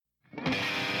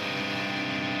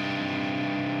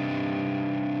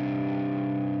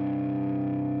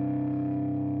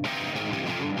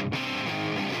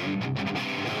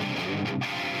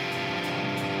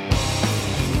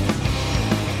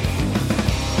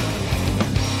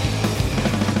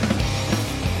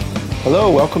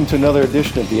Hello, welcome to another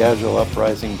edition of the Agile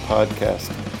Uprising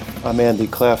podcast. I'm Andy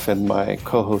Cleff, and my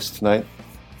co-host tonight,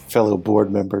 fellow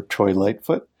board member Troy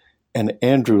Lightfoot, and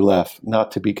Andrew Leff,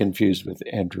 not to be confused with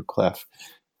Andrew Cleff.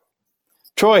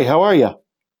 Troy, how are you?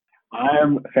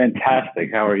 I'm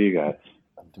fantastic. How are you guys?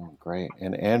 I'm doing great.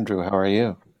 And Andrew, how are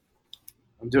you?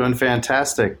 I'm doing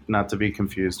fantastic, not to be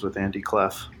confused with Andy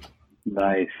Cleff.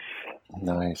 Nice.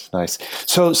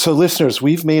 So listeners,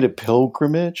 we've made a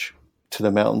pilgrimage to the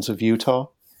mountains of Utah,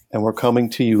 and we're coming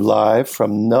to you live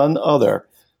from none other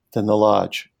than the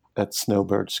lodge at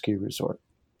Snowbird Ski Resort.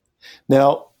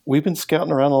 Now, we've been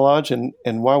scouting around the lodge, and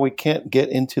while we can't get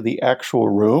into the actual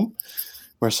room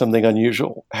where something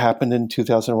unusual happened in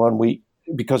 2001,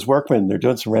 because workmen, they're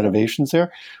doing some renovations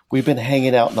there, we've been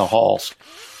hanging out in the halls.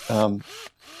 And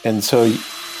so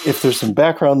if there's some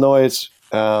background noise,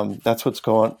 that's what's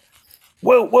going on.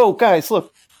 Whoa, guys,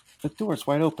 look, the door's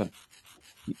wide open.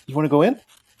 You want to go in?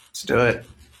 Let's do it.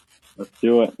 Let's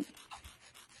do it.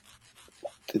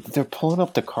 They're pulling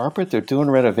up the carpet. They're doing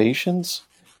renovations.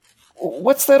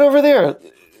 What's that over there?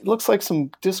 It looks like some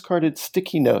discarded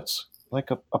sticky notes, like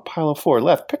a pile of 4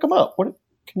 left. Pick them up.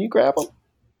 Can you grab them?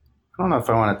 I don't know if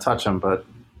I want to touch them, but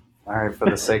all right, for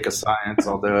the sake of science,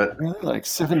 I'll do it. Really, like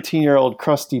 17-year-old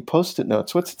crusty Post-it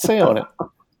notes. What's it say on it?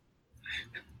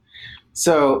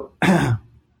 So,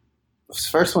 this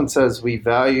first one says, we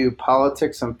value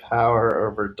politics and power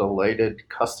over delighted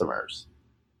customers.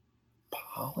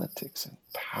 Politics and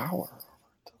power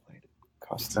over delighted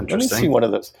customers. Let me see one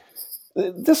of those.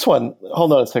 This one,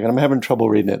 hold on a second. I'm having trouble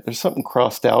reading it. There's something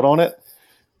crossed out on it.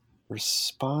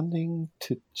 Responding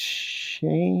to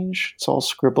change. It's all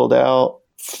scribbled out.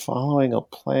 Following a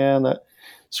plan that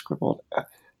scribbled out.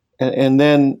 And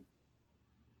then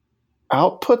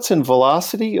outputs and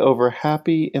velocity over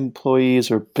happy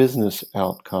employees or business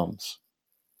outcomes.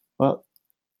 Well,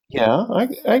 yeah,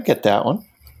 I get that one.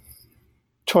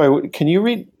 Troy, can you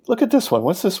read? Look at this one.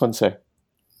 What's this one say?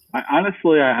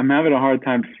 Honestly, I'm having a hard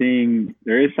time seeing.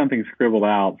 There is something scribbled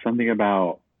out, something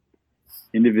about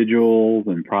individuals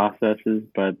and processes,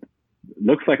 but it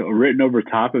looks like written over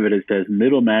top of it, it says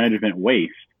middle management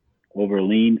waste over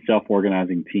lean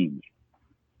self-organizing teams.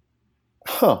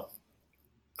 Huh.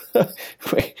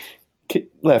 Wait,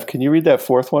 Lev, can you read that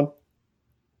fourth one?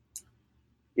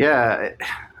 Yeah,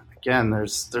 again,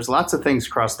 there's lots of things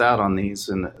crossed out on these,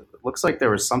 and it looks like there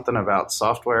was something about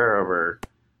software over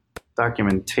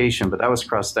documentation, but that was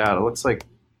crossed out. It looks like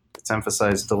it's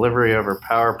emphasized delivery over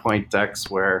PowerPoint decks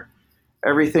where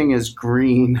everything is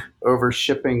green over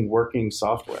shipping working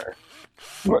software.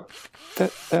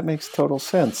 That makes total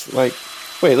sense. Like,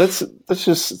 wait, let's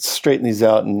just straighten these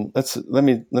out, and let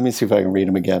me see if I can read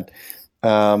them again.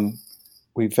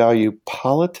 We value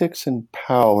politics and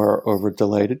power over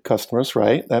delighted customers,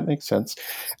 right? That makes sense.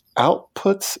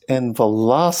 Outputs and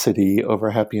velocity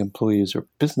over happy employees or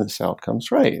business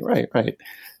outcomes, right.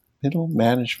 Middle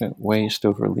management waste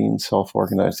over lean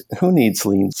self-organizing. Who needs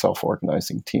lean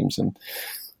self-organizing teams? And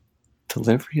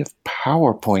delivery of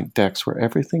PowerPoint decks where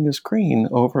everything is green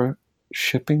over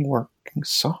shipping working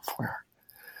software.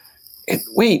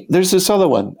 Wait, there's this other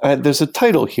one. There's a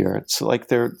title here. It's like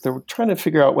they're trying to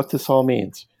figure out what this all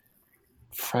means.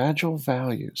 Fragile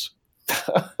values.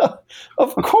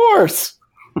 Of course.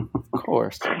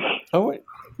 Oh, wait.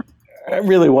 I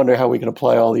really wonder how we can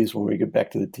apply all these when we get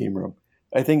back to the team room.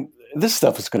 I think this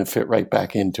stuff is going to fit right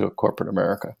back into a corporate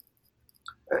America.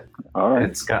 All right.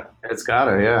 It's got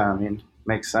to, yeah. I mean,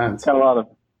 makes sense. Got a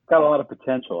lot of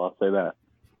potential. I'll say that.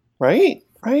 Right.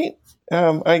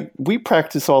 We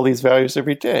practice all these values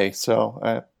every day.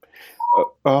 So,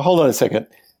 hold on a second.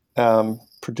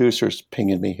 Producers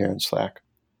pinging me here in Slack.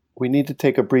 We need to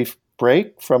take a brief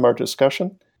break from our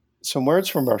discussion. Some words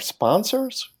from our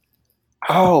sponsors.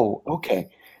 Oh, okay.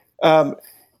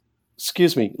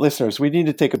 Excuse me, listeners. We need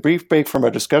to take a brief break from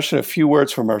our discussion. A few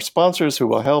words from our sponsors who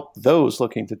will help those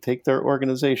looking to take their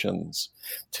organizations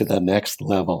to the next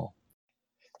level.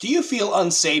 Do you feel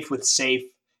unsafe with SAFE?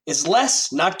 Is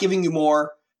less not giving you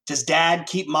more? Does dad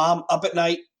keep mom up at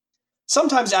night?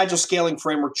 Sometimes agile scaling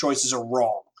framework choices are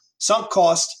wrong. Sunk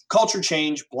cost, culture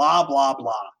change, blah, blah,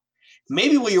 blah.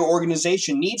 Maybe what your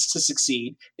organization needs to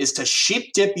succeed is to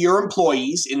sheep dip your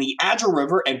employees in the Agile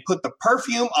River and put the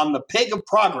perfume on the pig of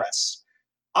progress.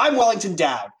 I'm Wellington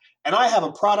Dowd, and I have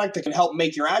a product that can help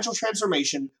make your Agile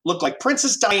transformation look like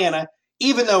Princess Diana,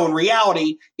 even though in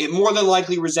reality, it more than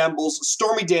likely resembles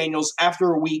Stormy Daniels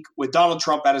after a week with Donald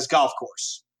Trump at his golf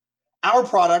course. Our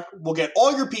product will get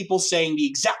all your people saying the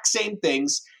exact same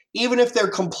things, even if they're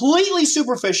completely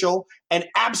superficial and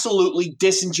absolutely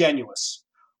disingenuous.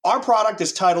 Our product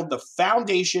is titled The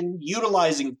Foundation,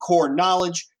 Utilizing Core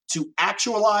Knowledge to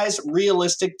actualize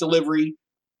realistic delivery.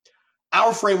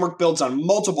 Our framework builds on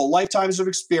multiple lifetimes of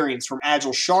experience from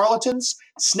agile charlatans,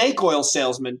 snake oil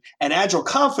salesmen, and agile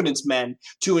confidence men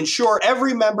to ensure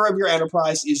every member of your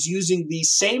enterprise is using these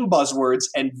same buzzwords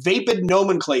and vapid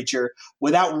nomenclature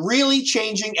without really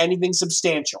changing anything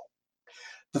substantial.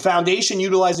 The foundation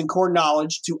utilizing core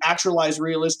knowledge to actualize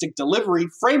realistic delivery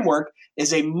framework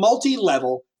is a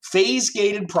multi-level,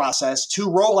 phase-gated process to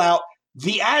roll out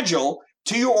the agile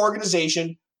to your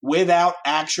organization without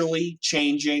actually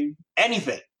changing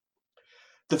anything.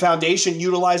 The foundation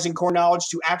utilizing core knowledge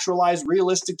to actualize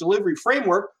realistic delivery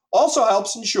framework also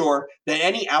helps ensure that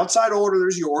any outside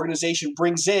orders your organization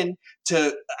brings in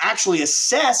to actually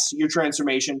assess your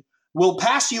transformation will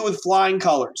pass you with flying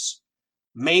colors,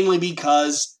 mainly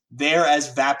because they're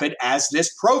as vapid as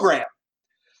this program.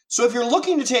 So if you're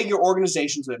looking to take your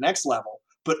organization to the next level,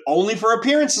 but only for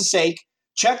appearance's sake,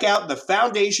 check out the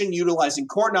foundation utilizing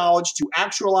core knowledge to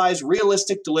actualize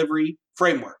realistic delivery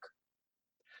framework.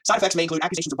 Side effects may include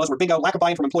accusations of buzzword bingo, lack of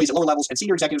buy-in from employees at lower levels, and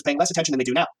senior executives paying less attention than they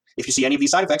do now. If you see any of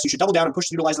these side effects, you should double down and push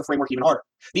to utilize the framework even harder.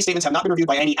 These statements have not been reviewed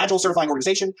by any agile certifying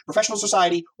organization, professional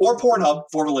society, or Pornhub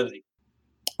for validity.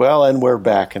 Well, and we're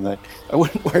back, and I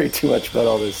wouldn't worry too much about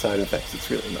all those side effects. It's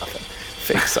really nothing.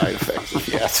 Fake side effects, if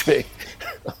you ask me.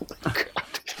 Oh my God.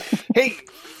 Hey,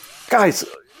 guys,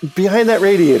 behind that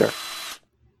radiator,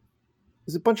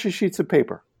 there's a bunch of sheets of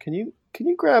paper. Can you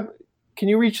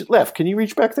reach left? Can you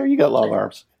reach back there? You got long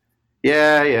arms.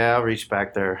 Yeah, I'll reach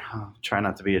back there. I'll try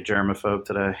not to be a germaphobe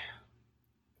today.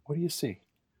 What do you see?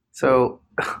 So,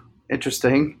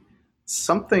 interesting.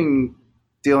 Something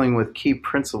dealing with key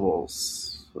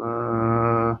principles.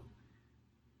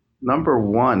 Number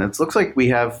one, it looks like we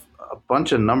have a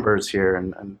bunch of numbers here.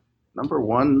 And number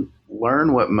one,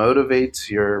 learn what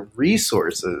motivates your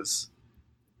resources.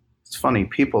 It's funny,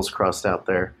 people's crossed out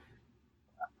there.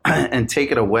 And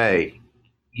take it away.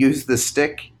 Use the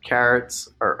stick. Carrots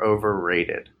are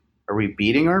overrated. Are we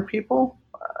beating our people?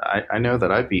 I know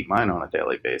that I beat mine on a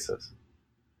daily basis.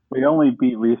 We only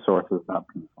beat resources, not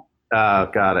people.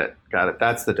 Got it.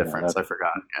 That's the difference. I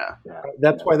forgot. Yeah.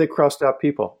 That's why they crossed out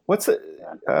people. What's it,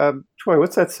 Troy?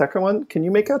 What's that second one? Can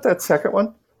you make out that second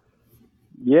one?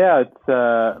 Yeah,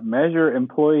 it's measure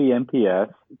employee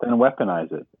NPS, then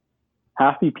weaponize it.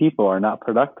 Happy people are not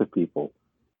productive people.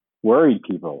 Worried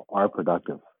people are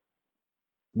productive.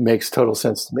 Makes total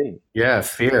sense to me. Yeah,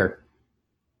 fear.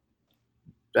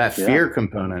 That fear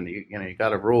component, you got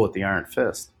to rule with the iron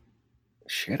fist.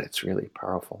 Shit, it's really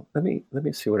powerful. Let me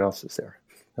see what else is there.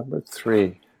 Number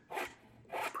 3,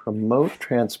 promote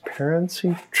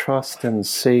transparency, trust, and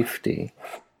safety.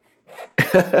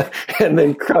 And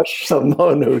then crush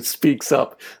someone who speaks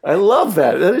up. I love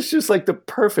that. That is just like the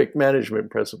perfect management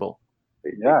principle.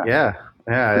 Yeah.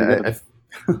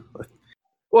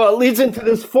 Well, it leads into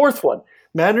this fourth one.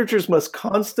 Managers must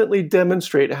constantly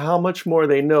demonstrate how much more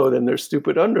they know than their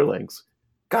stupid underlings.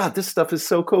 God, this stuff is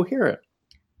so coherent.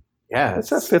 Yeah. What's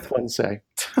that fifth one say?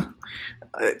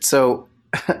 So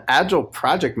agile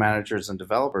project managers and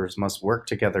developers must work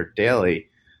together daily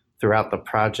throughout the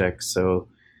project so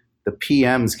the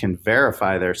PMs can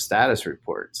verify their status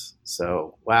reports.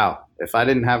 So, wow, if I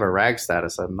didn't have a RAG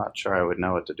status, I'm not sure I would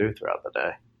know what to do throughout the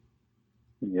day.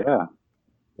 Yeah.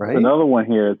 Right. Another one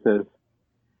here, it says,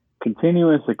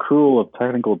 continuous accrual of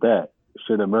technical debt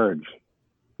should emerge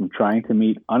from trying to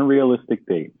meet unrealistic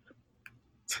dates.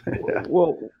 Yeah.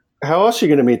 Well, how else are you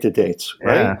going to meet the dates,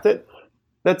 right? Yeah.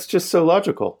 That's just so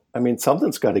logical. I mean,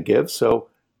 something's got to give, so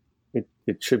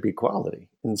it should be quality.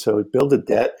 And so build a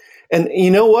debt. And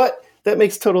you know what? That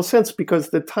makes total sense because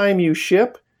the time you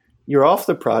ship, you're off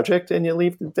the project and you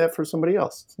leave the debt for somebody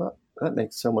else. That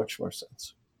makes so much more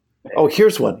sense. Oh,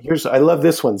 here's one. I love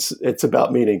this one. It's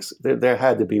about meetings. There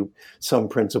had to be some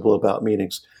principle about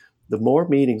meetings. The more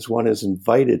meetings one is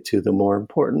invited to, the more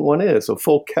important one is. A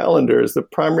full calendar is the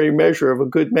primary measure of a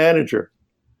good manager.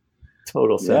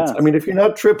 Total sense. Yeah. I mean, if you're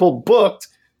not triple booked,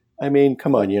 I mean,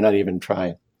 come on, you're not even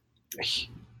trying.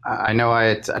 I know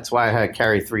that's why I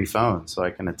carry 3 phones so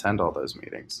I can attend all those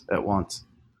meetings at once.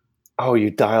 Oh, you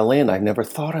dial in. I never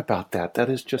thought about that. That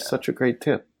is just such a great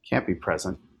tip. Can't be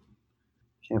present.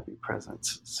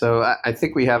 So I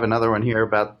think we have another one here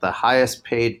about the highest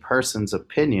paid person's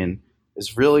opinion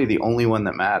is really the only one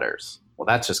that matters. Well,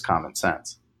 that's just common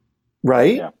sense.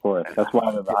 Right? Yeah, of course. That's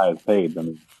why they're the highest paid. I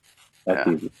mean, that's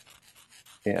easy.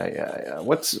 Yeah.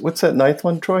 What's that ninth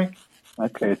one, Troy?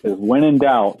 Okay, it says, when in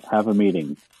doubt, have a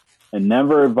meeting and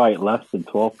never invite less than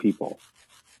 12 people.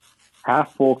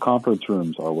 Half full conference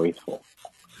rooms are wasteful.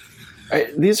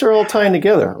 These are all tying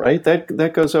together, right?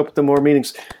 That goes up with the more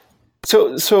meetings.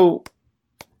 So,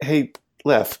 hey,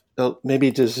 Left,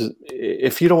 maybe just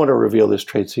if you don't want to reveal this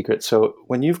trade secret. So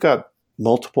when you've got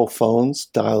multiple phones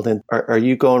dialed in, are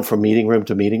you going from meeting room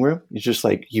to meeting room? You just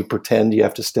like you pretend you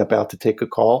have to step out to take a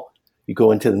call. You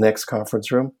go into the next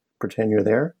conference room, pretend you're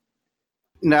there.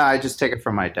 No, I just take it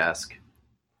from my desk.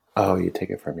 Oh, you take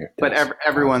it from your desk. But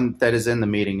everyone that is in the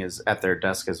meeting is at their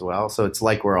desk as well. So it's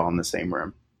like we're all in the same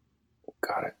room.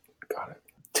 Got it.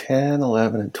 10,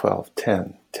 11, and 12.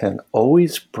 10.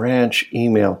 Always branch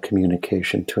email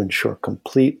communication to ensure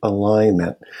complete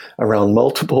alignment around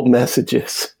multiple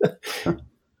messages.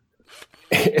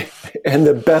 And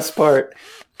the best part,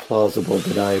 plausible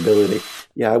deniability.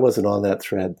 Yeah, I wasn't on that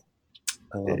thread.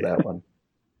 I love that one.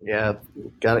 Yeah,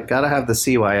 got to have the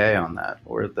CYA on that,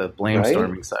 or the blame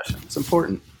storming session. It's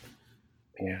important.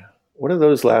 Yeah. What are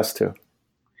those last two?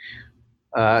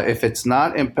 If it's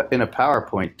not in a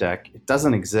PowerPoint deck, it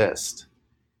doesn't exist.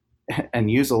 And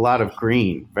use a lot of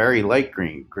green, very light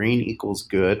green. Green equals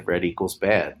good, red equals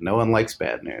bad. No one likes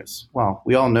bad news. Well,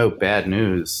 we all know bad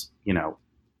news,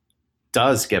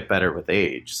 does get better with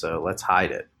age. So let's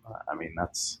hide it. I mean,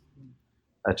 that's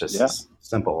just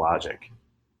simple logic.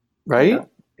 Right? Yeah.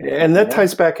 And that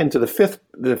ties back into the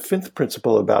fifth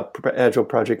principle about agile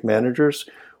project managers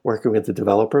working with the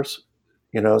developers,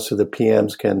 so the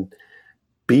PMs can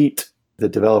beat the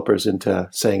developers into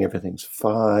saying everything's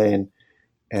fine.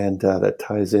 And that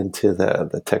ties into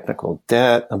the technical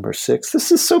debt, number 6.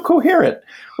 This is so coherent.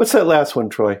 What's that last one,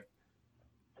 Troy?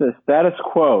 The status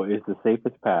quo is the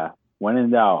safest path. When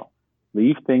in doubt,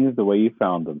 leave things the way you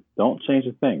found them. Don't change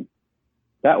a thing.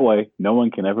 That way, no one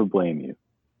can ever blame you.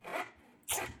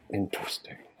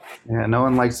 Interesting. Yeah, no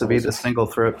one likes to be the single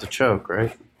throat to choke,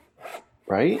 right?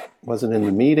 Right? Wasn't in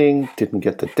the meeting, didn't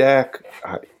get the deck.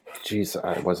 I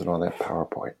wasn't on that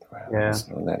PowerPoint. I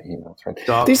wasn't on that email thread.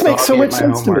 These make so much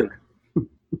sense to me.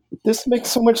 This makes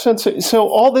so much sense. So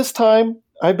all this time,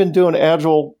 I've been doing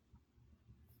Agile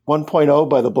 1.0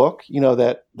 by the book,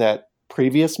 that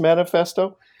previous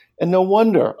manifesto. And no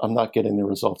wonder I'm not getting the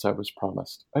results I was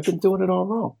promised. I've been doing it all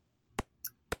wrong.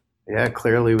 Yeah,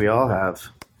 clearly we all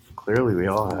have.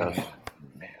 Man.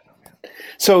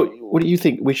 So what do you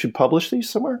think? We should publish these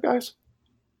somewhere, guys?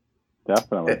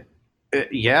 Definitely.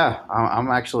 Yeah,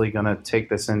 I'm actually going to take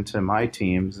this into my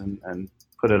teams and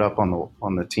put it up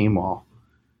on the team wall.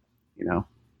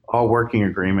 All working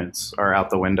agreements are out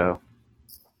the window.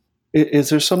 Is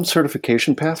there some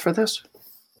certification path for this?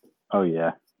 Oh,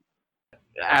 yeah.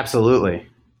 Absolutely.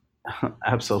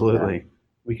 Absolutely. Yeah.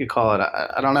 We could call it,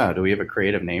 I don't know, do we have a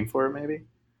creative name for it maybe?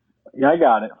 Yeah, I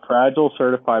got it. Fragile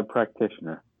Certified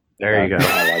Practitioner. There you go.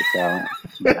 I like that one.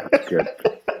 Yeah, that's good.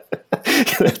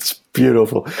 That's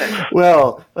beautiful.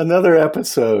 Well, another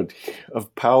episode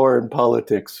of Power and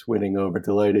Politics, winning over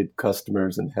delighted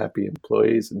customers and happy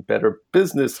employees and better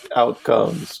business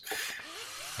outcomes.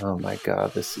 Oh my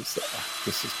God, this is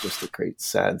just a great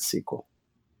sad sequel.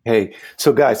 Hey,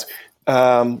 so guys,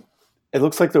 it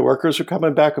looks like the workers are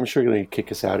coming back. I'm sure you're going to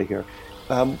kick us out of here.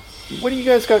 What do you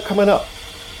guys got coming up?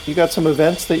 You got some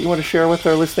events that you want to share with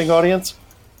our listening audience?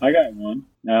 I got one.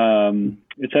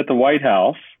 It's at the White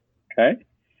House. Okay.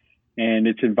 And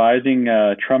it's advising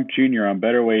Trump Jr. on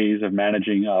better ways of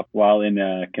managing up while in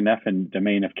a Cynefin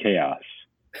domain of chaos.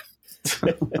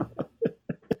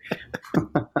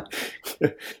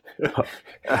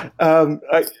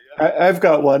 I've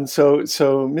got one. So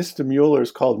Mr.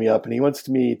 Mueller's called me up and he wants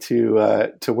me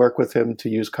to work with him to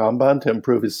use Kanban to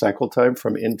improve his cycle time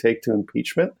from intake to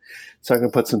impeachment. So I'm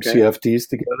going to put some CFDs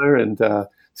together and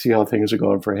see how things are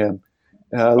going for him.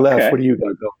 Lev, what do you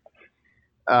got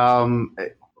going?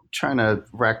 Trying to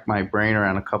rack my brain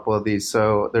around a couple of these.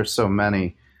 So there's so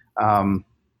many.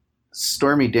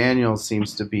 Stormy Daniels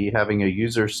seems to be having a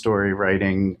user story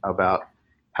writing about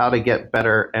how to get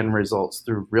better end results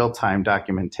through real-time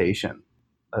documentation.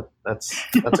 That's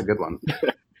a good one.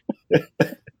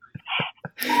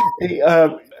 Hey,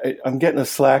 I'm getting a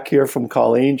Slack here from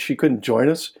Colleen. She couldn't join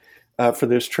us for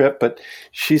this trip, but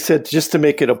she said just to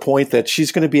make it a point that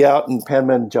she's going to be out in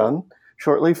Panmunjom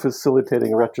shortly,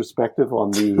 facilitating a retrospective on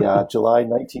the July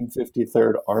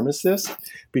 1953 armistice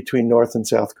between North and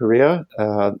South Korea.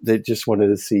 They just wanted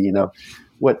to see,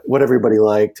 what everybody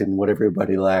liked and what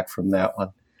everybody lacked from that one.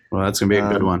 Well, that's going to be a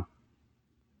good one.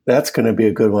 That's going to be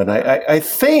a good one. I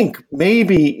think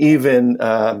maybe even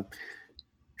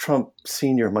Trump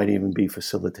Sr. might even be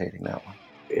facilitating that one.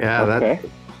 Yeah, okay.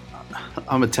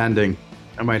 I'm attending.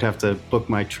 I might have to book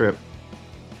my trip.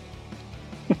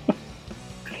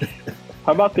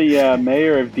 How about the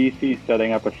mayor of D.C.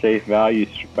 setting up a safe value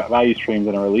streams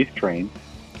and a release train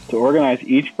to organize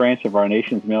each branch of our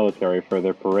nation's military for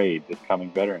their parade this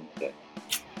coming Veterans Day?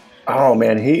 Oh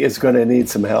man, he is going to need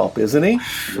some help, isn't he?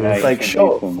 Yeah, It's like he's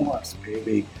show gonna need of force,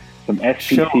 baby. some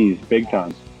SPCs, big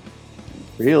time.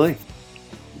 Really?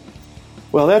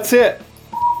 Well, that's it.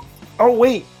 Oh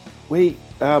wait.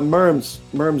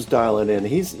 Merm's dialing in.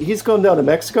 He's going down to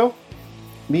Mexico,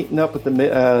 meeting up with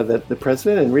the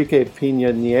president Enrique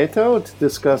Peña Nieto to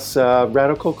discuss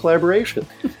radical collaboration,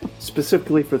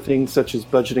 specifically for things such as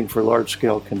budgeting for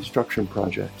large-scale construction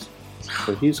projects.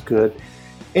 So he's good.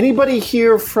 Anybody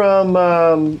hear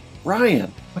from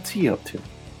Ryan? What's he up to?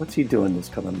 What's he doing this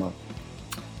coming month?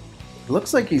 It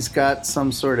looks like he's got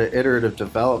some sort of iterative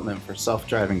development for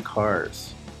self-driving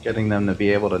cars, getting them to be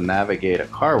able to navigate a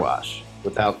car wash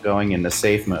without going into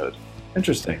safe mode.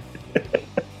 Interesting.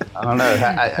 I don't know.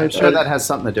 I'm sure that has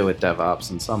something to do with DevOps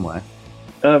in some way.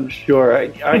 I'm sure.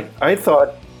 I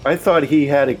thought he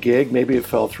had a gig. Maybe it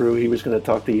fell through. He was going to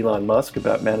talk to Elon Musk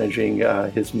about managing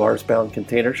his Mars-bound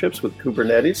container ships with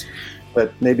Kubernetes,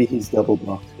 but maybe he's double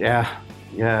booked. Yeah.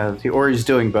 Or he's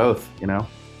doing both.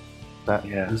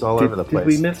 He's all over the place.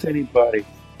 Did we miss anybody?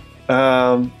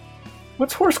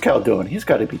 What's Horse Cow doing? He's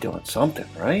got to be doing something,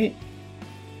 right?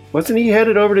 Wasn't he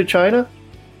headed over to China?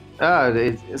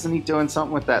 Isn't he doing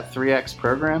something with that 3X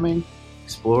programming?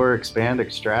 Explore, expand,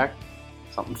 extract?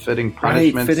 Something fitting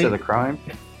punishments to the crime?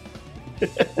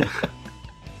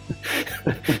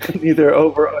 Either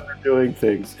over or underdoing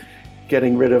things.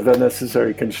 Getting rid of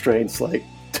unnecessary constraints like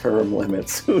term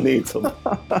limits. Who needs them?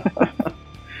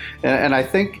 and I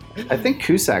think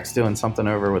Cusac's doing something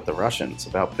over with the Russians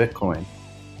about Bitcoin.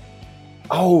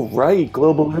 Oh, right.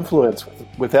 Global influence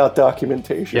without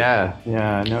documentation. Yeah.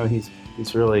 I know he's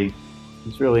really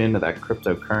into that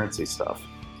cryptocurrency stuff.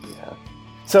 Yeah.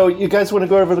 So you guys want to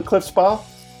go over to the Cliff Spa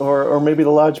or maybe the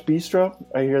Lodge Bistro?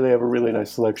 I hear they have a really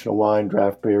nice selection of wine,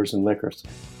 draft beers, and liquors.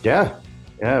 Yeah.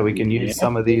 We can use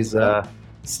some of these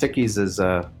stickies as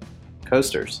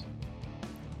coasters.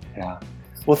 Yeah.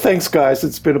 Well, thanks, guys.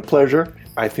 It's been a pleasure.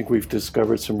 I think we've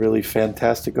discovered some really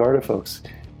fantastic artifacts.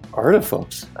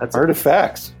 Artifacts.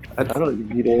 I don't even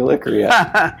need any liquor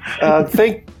yet.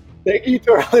 Thank you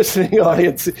to our listening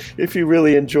audience. If you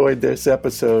really enjoyed this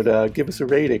episode, give us a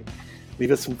rating.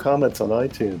 Leave us some comments on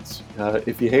iTunes.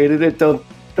 If you hated it, don't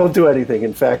do anything.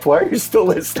 In fact, why are you still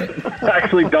listening?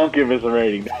 Actually, don't give us a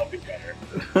rating. That would be better.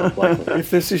 If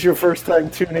this is your first time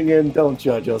tuning in, don't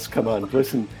judge us. Come on,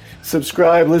 listen.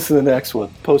 Subscribe, listen to the next one.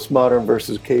 Postmodern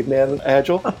versus Caveman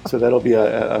Agile. So that'll be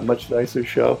a much nicer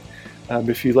show.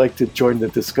 If you'd like to join the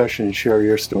discussion and share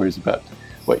your stories about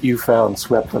what you found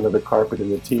swept under the carpet in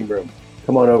the team room,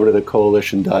 come on over to the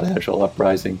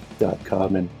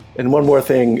coalition.agileuprising.com. And one more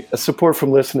thing, support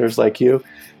from listeners like you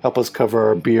help us cover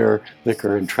our beer,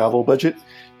 liquor, and travel budget.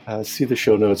 See the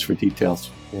show notes for details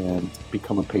and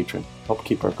become a patron. Help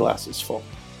keep our glasses full.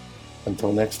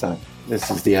 Until next time, this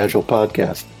is the Agile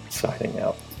Podcast, signing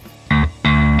out.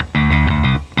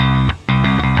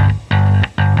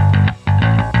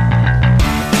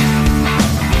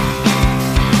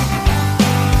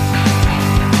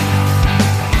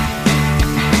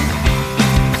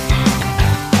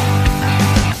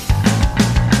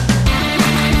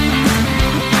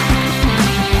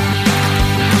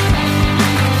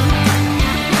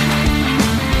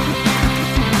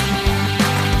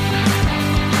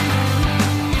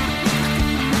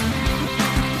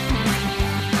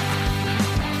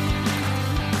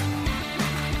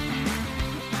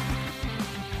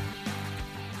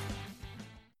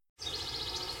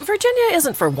 Virginia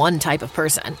isn't for one type of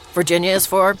person. Virginia is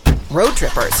for road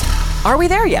trippers. Are we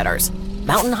there yeters?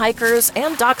 Mountain hikers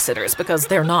and dock sitters because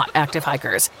they're not active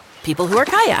hikers. People who are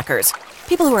kayakers.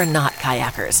 People who are not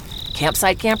kayakers.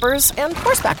 Campsite campers and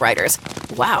horseback riders.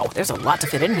 Wow, there's a lot to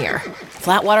fit in here.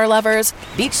 Flatwater lovers,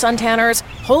 beach suntanners,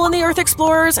 hole-in-the-earth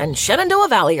explorers, and Shenandoah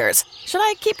Valleyers. Should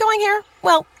I keep going here?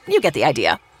 Well, you get the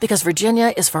idea. Because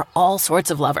Virginia is for all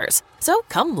sorts of lovers. So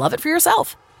come love it for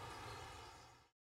yourself.